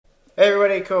Hey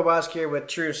everybody, Kobosk here with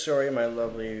True Story, my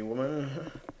lovely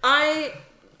woman.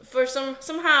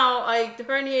 Somehow I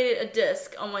herniated a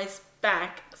disc on my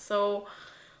back, so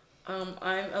I'm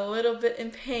a little bit in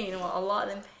pain, well, a lot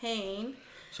in pain.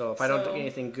 So if I don't do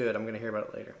anything good, I'm gonna hear about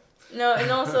it later. No,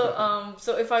 and also,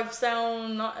 so if I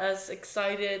sound not as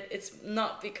excited, it's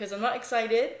not because I'm not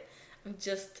excited. I'm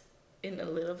just in a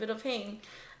little bit of pain.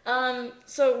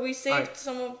 So we saved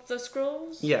some of the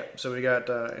scrolls. Yeah, so we got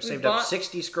saved up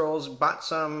 60 scrolls, bought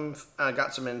some,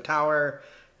 got some in tower,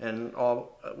 and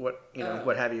all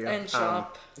what have you. And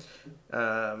shop.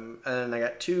 And I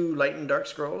got 2 light and dark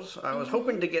scrolls. I was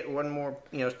hoping to get one more,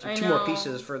 2 more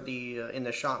pieces for the in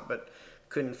the shop, but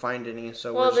couldn't find any,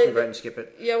 so we're just gonna go ahead and skip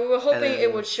it. Yeah, we were hoping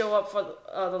it would show up for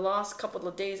the last couple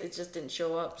of days. It just didn't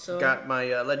show up. So got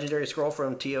my legendary scroll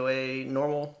from TOA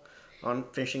normal on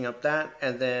finishing up that,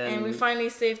 and we finally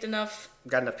saved enough.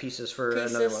 Got enough pieces for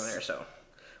another one there, so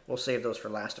we'll save those for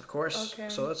last, of course. Okay.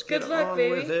 So let's get on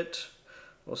with it.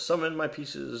 We'll summon my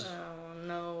pieces. Oh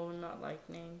no, not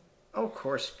lightning. Oh, of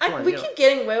course. We keep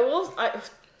getting werewolves.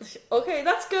 Okay,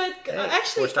 that's good. Hey,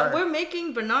 actually, we're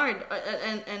making Bernard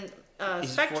and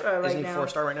Spectra right now. Isn't he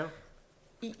 4-star right now?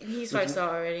 He's 5-star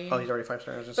already. Oh, he's already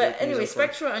 5-star. But anyway,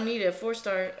 Spectra, I need a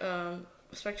 4-star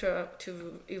Spectra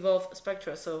to evolve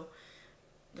Spectra, so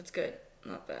that's good.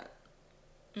 Not bad.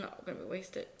 Not gonna be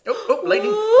wasted. Oh,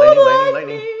 lightning!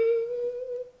 Lightning!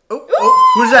 Oh,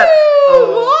 who's that?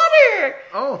 Water!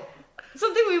 Oh.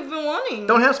 Something we've been wanting.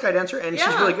 Don't have Sky Dancer, and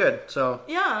she's really good. So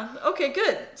yeah, okay,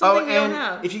 good. Something we don't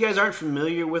have. If you guys aren't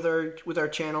familiar with our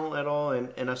channel at all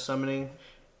and us summoning,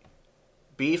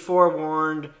 be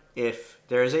forewarned. If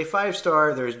there is a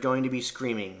 5-star, there's going to be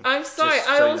screaming. I'm sorry.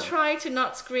 I will try to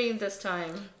not scream this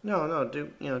time. No, do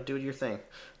your thing.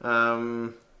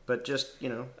 But just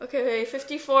Okay,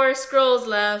 54 scrolls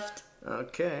left.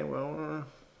 Okay, well,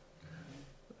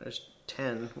 there's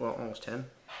 10. Well, almost 10.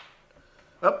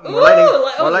 Oh,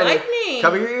 more lightning!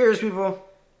 Cover your ears, people.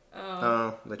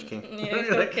 Oh, Lich King. Yeah,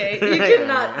 okay.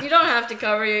 You don't have to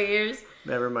cover your ears.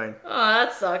 Never mind. Oh,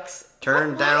 that sucks.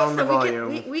 Turn down the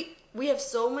volume. We have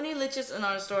so many liches in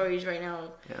our stories right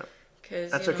now. Yeah.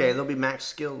 That's okay. They'll be max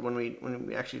skilled when we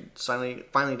actually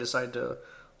finally decide to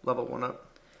level one up.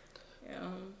 Yeah.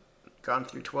 Gone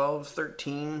through 12,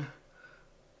 13.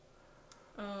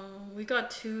 We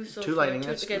got 2 so 2 far. lightning.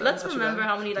 Okay, let's remember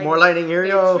how many lightnings. More lightning. Here we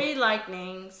go. 3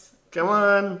 lightnings. Come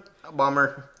on. A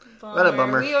bummer. What a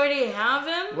bummer. We already have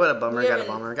him. What a bummer. Got a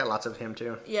bummer. Got lots of him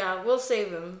too. Yeah, we'll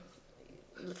save him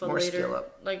for more later. Skill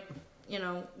up. Like, we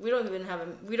don't even have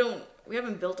him. We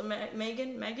haven't built a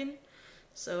Megan.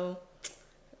 So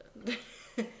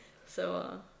that's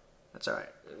all right.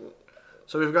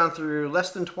 So we've gone through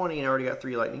less than 20 and already got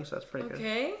 3 lightning, so that's pretty good.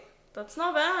 Okay. That's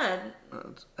not bad.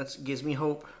 That gives me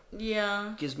hope.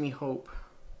 Yeah. Gives me hope.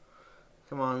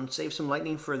 Come on, save some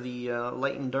lightning for the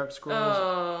light and dark scrolls.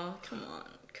 Oh, come on.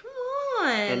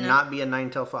 And not be a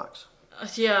 9-tailed fox.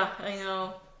 Yeah, I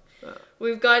know.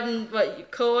 We've gotten,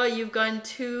 Koa, you've gotten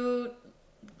 2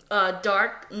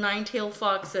 dark 9-tailed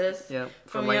foxes. Yeah,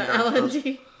 from your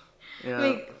LND. Yeah. I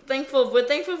mean, we're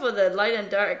thankful for the light and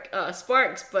dark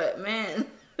sparks, but man,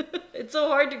 it's so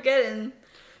hard to get in.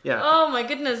 Yeah. Oh my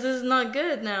goodness, this is not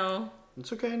good now.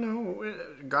 It's okay, no. We've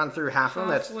gone through half of them.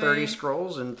 That's 30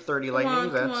 scrolls and 30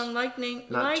 lightnings. Come on, lightning.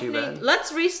 Not too bad.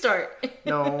 Let's restart.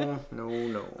 No.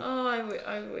 Oh,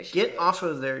 I wish. Get off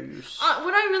of there, you...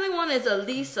 What I really want is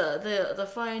Elisa, the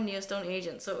Fire Neostone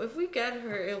agent. So if we get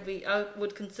her, I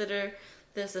would consider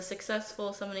this a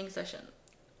successful summoning session.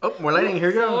 Oh, more lightning. Here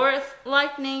we go. 4th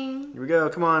lightning. Here we go.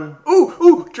 Come on.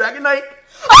 Ooh, Dragonite.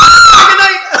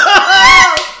 Dragonite!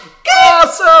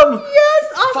 Awesome! Yes!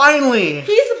 Finally!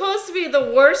 He's supposed to be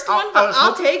the worst one, but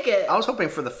I'll take it. I was hoping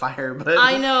for the fire, but...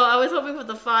 I know, I was hoping for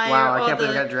the fire. Wow, I can't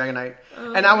believe I got Dragonite.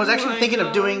 And I was actually thinking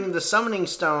of doing the summoning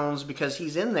stones because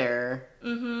he's in there.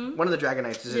 Mm-hmm. One of the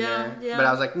Dragonites is in there. Yeah. But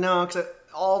I was like, no, because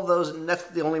all those, and that's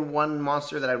the only one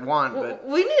monster that I want. But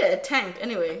we need a tank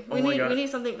anyway. We need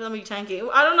something tanky.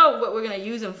 I don't know what we're going to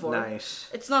use him for. Nice.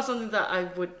 It's not something that I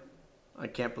would... I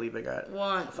can't believe I got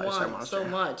want so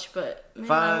much, but man,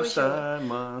 5-star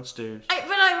monsters.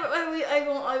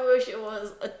 I wish it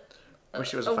was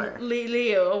wish it was a fire.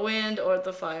 Leo, a wind, or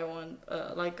the fire one,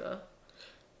 like a.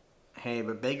 Hey,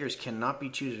 but beggars cannot be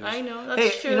choosers. I know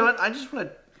that's true. You know what? I just want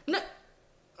to. No.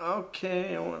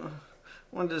 Okay, I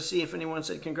wanted to see if anyone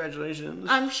said congratulations.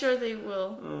 I'm sure they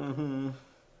will. Mm-hmm.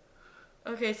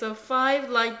 Okay, so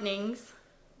 5 lightnings.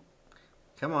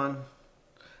 Come on.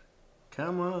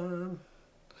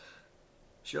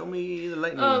 Show me the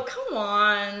lightning. Oh, come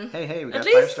on. Hey, we got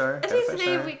 5-star. At least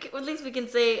we can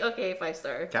say, okay,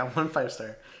 5-star. Got 1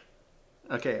 5-star.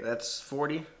 Okay, that's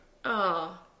 40.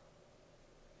 Oh.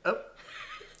 Oh.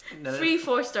 Free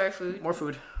 4-star food. More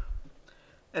food.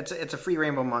 It's a free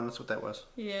Rainbow Mon. That's what that was.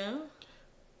 Yeah.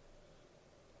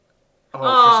 Oh, for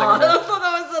a second I thought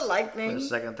that was the lightning. For a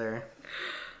second there.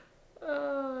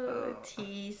 Oh,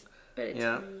 tease.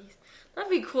 Yeah. Tease. That'd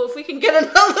be cool if we can get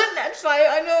another net 5.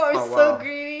 I know I'm so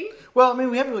greedy. Well, I mean,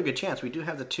 we have a really good chance. We do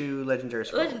have the 2 legendary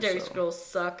scrolls. Legendary scrolls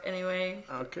suck anyway.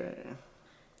 Okay.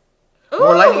 Ooh,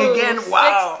 more lightning again.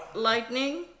 Wow. 6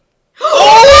 lightning.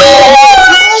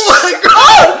 Oh my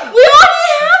god! We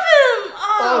already have him!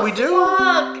 Oh, we do?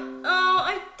 Fuck.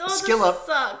 I thought skill this up.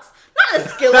 Sucks. Not a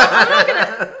skill up. I'm not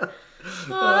gonna...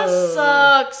 Oh, that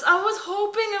sucks. I was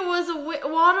hoping it was a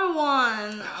water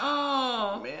one.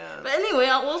 Oh. Man. But anyway,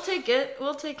 we'll take it.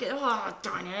 We'll take it. Oh,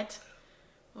 darn it.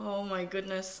 Oh my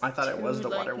goodness. I thought it was the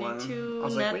water one. 2 I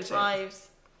was net like, 5s.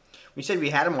 We said we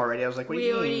had him already. I was like, what do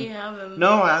you mean? We already have him.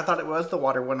 No, I thought it was the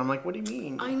water one. I'm like, what do you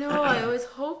mean? I know. I was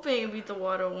hoping it'd be the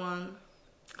water one.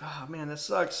 Oh, man, that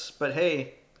sucks. But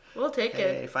hey. We'll take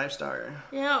it. 5-star.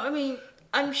 Yeah, I mean,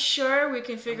 I'm sure we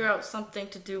can figure out something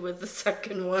to do with the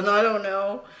second one. I don't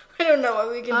know. I don't know what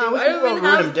we can do. We can rune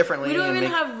them differently. We don't even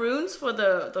have runes for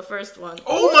the first one.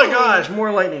 Oh my gosh,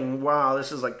 more lightning. Wow,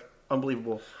 this is like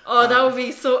unbelievable. Oh, that would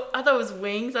be so... I thought it was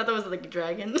wings. I thought it was like a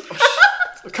dragon.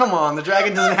 Come on, the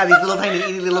dragon doesn't have these little tiny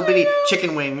itty little bitty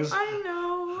chicken wings. I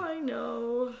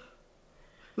know.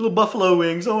 Little buffalo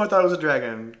wings. Oh, I thought it was a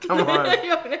dragon. Come on.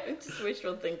 Just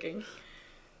wishful thinking.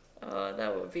 Oh,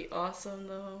 that would be awesome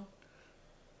though.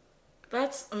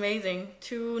 That's amazing.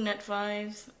 2 net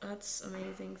 5s. That's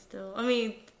amazing still. I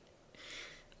mean,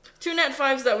 2 net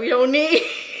 5s that we don't need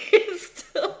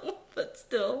still, but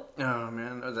still. Oh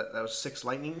man, that was 6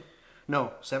 lightning?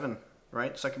 No, 7,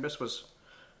 right? Succubus was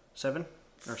 7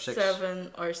 or 6?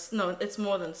 7 or no, it's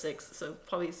more than 6, so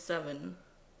probably 7.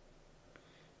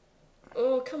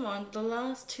 Oh, come on, the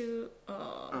last 2.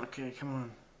 Oh. Okay, come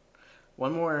on.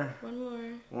 One more.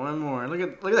 One more. Look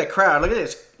at that crowd. Look at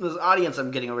this audience I'm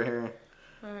getting over here.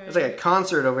 All right. It's like a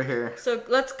concert over here. So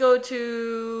let's go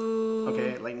to...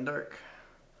 Okay, light and dark.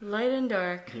 Light and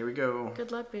dark. Here we go.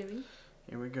 Good luck, baby.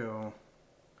 Here we go.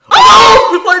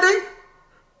 Oh! Lightning!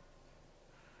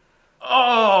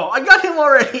 Oh, I got him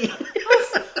already.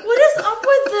 What is up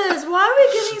with this? Why are we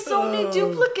getting so many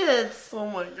duplicates? Oh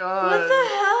my god. What the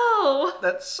hell?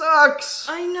 That sucks.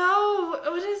 I know.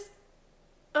 What is...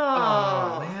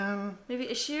 Oh, man. Maybe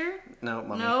Ashir? No,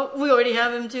 Mummy. No, we already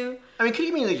have him too. I mean, could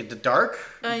you mean like the dark?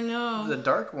 I know. The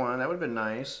dark one, that would have been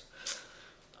nice.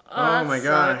 Oh my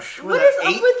gosh. What is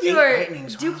up with your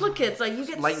duplicates? Like, you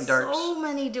get light and darks. So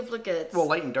many duplicates. Well,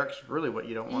 light and dark is really what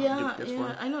you don't want duplicates for.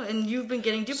 Yeah, I know. And you've been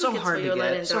getting duplicates for your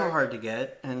light and dark. So hard to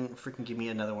get. And freaking give me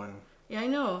another one. Yeah, I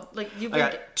know. Like, you've I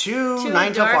been... got 2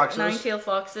 nine-tailed foxes. 9-tailed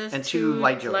foxes. And 2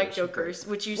 light jokers.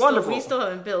 Which we still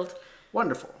haven't built.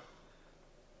 Wonderful.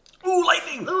 Ooh,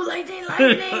 lightning! Ooh, lightning!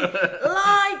 Lightning!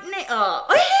 Oh,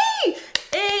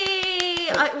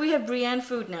 hey! We have Brienne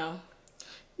food now.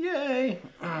 Yay!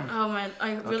 Oh man,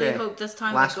 I really hope this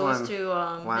time it goes to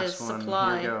his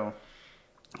supply.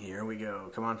 Here we go.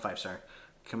 Come on, 5-star.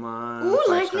 Come on. Ooh,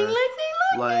 lightning!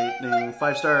 Lightning,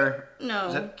 5-star. No.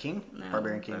 Is that king? No.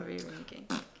 Barbarian king.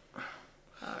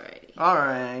 Alrighty.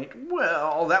 Alright.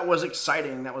 Well, that was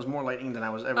exciting. That was more lightning than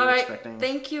I was ever expecting.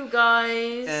 Thank you,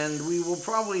 guys. And we will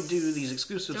probably do these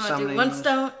exclusive summonings. Do one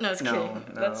stone? No, just kidding.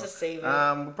 Let's just save it.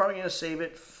 We're probably going to save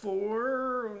it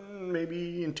for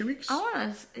maybe in 2 weeks.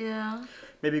 Yeah.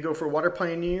 Maybe go for Water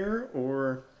Pioneer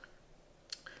or...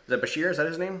 Is that Bashir? Is that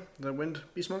his name? The Wind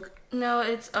Beast Monk? No,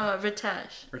 it's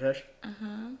Ritesh. Ritesh?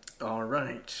 Uh-huh.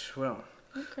 Alright. Well...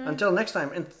 Okay. Until next time,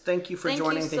 and thank you for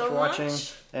joining, thank you for watching,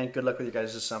 and good luck with your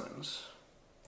guys' summons.